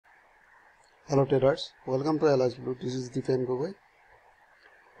Hello traders, welcome to Alicblue. This is Gogoi.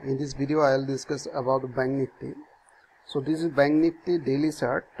 In this video I will discuss about Bank Nifty. So this is Bank Nifty daily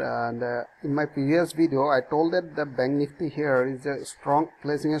chart, and in my previous video I told that the Bank Nifty here is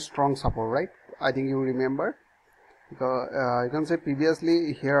placing a strong support, right? I think you remember, because you can say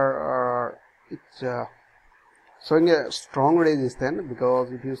previously here it's showing a strong resistance,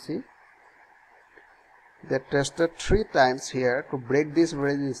 because if you see, they tested 3 times here to break this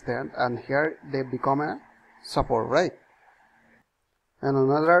resistance, and here they become a support, right? And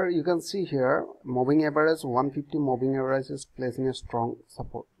another, you can see here, moving average 150 moving average is placing a strong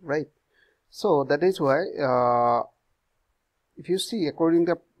support, right? So that is why if you see, according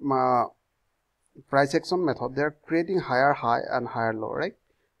to price action method, they are creating higher high and higher low, right?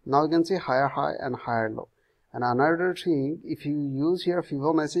 Now you can see higher high and higher low. And another thing, if you use here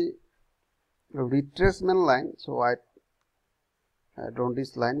Fibonacci retracement line, so I drawn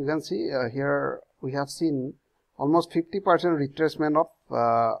this line, you can see here we have seen almost 50% retracement of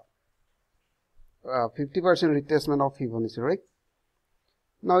 50% retracement of Fibonacci, right?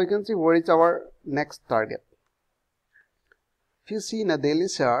 Now you can see where is our next target. If you see in a daily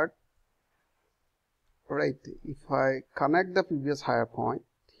chart, right, if I connect the previous higher point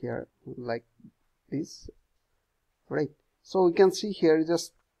here like this, right, so we can see here is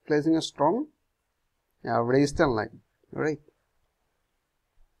just placing a strong resistance line, right?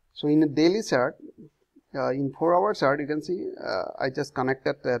 So in a daily chart, in 4-hour chart, you can see I just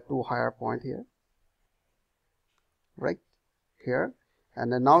connected two higher point here, right here,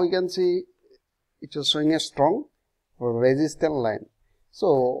 and then now you can see it is showing a strong resistance line.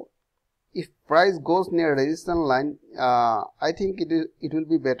 So if price goes near resistance line, I think it will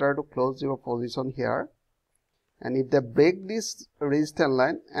be better to close your position here, and if they break this resistance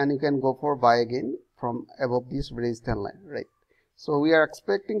line, and you can go for buy again from above this resistance line, right? So we are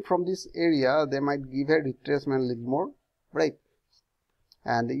expecting from this area they might give a retracement a little more, right?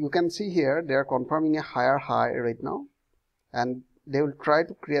 And you can see here they are confirming a higher high right now, and they will try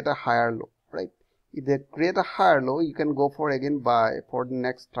to create a higher low, right? If they create a higher low, you can go for again buy for the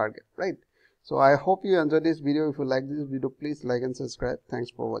next target, right? So I hope you enjoyed this video. If you like this video, please like and subscribe.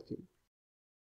 Thanks for watching.